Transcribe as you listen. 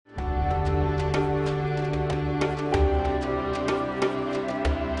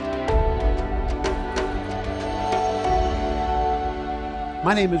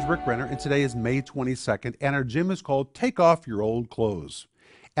My name is Rick Renner, and today is May 22nd, and our gym is called Take Off Your Old Clothes.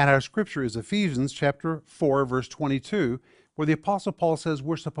 And our scripture is Ephesians chapter 4, verse 22, where the Apostle Paul says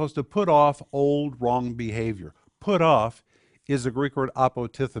we're supposed to put off old wrong behavior. Put off is the Greek word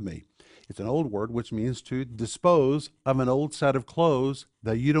apotithemi. It's an old word which means to dispose of an old set of clothes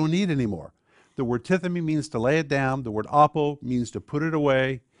that you don't need anymore. The word tithemi means to lay it down. The word apo means to put it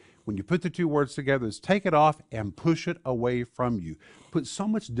away. When you put the two words together, it's take it off and push it away from you. Put so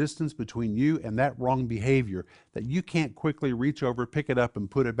much distance between you and that wrong behavior that you can't quickly reach over, pick it up, and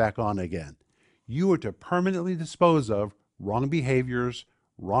put it back on again. You are to permanently dispose of wrong behaviors,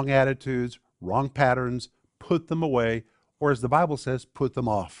 wrong attitudes, wrong patterns, put them away, or as the Bible says, put them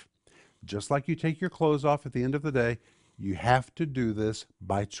off. Just like you take your clothes off at the end of the day, you have to do this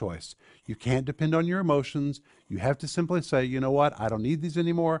by choice. You can't depend on your emotions. You have to simply say, you know what, I don't need these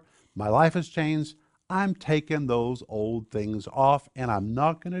anymore. My life has changed. I'm taking those old things off and I'm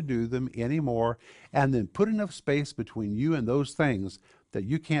not going to do them anymore. And then put enough space between you and those things that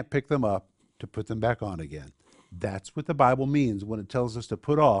you can't pick them up to put them back on again. That's what the Bible means when it tells us to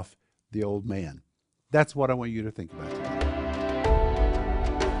put off the old man. That's what I want you to think about today.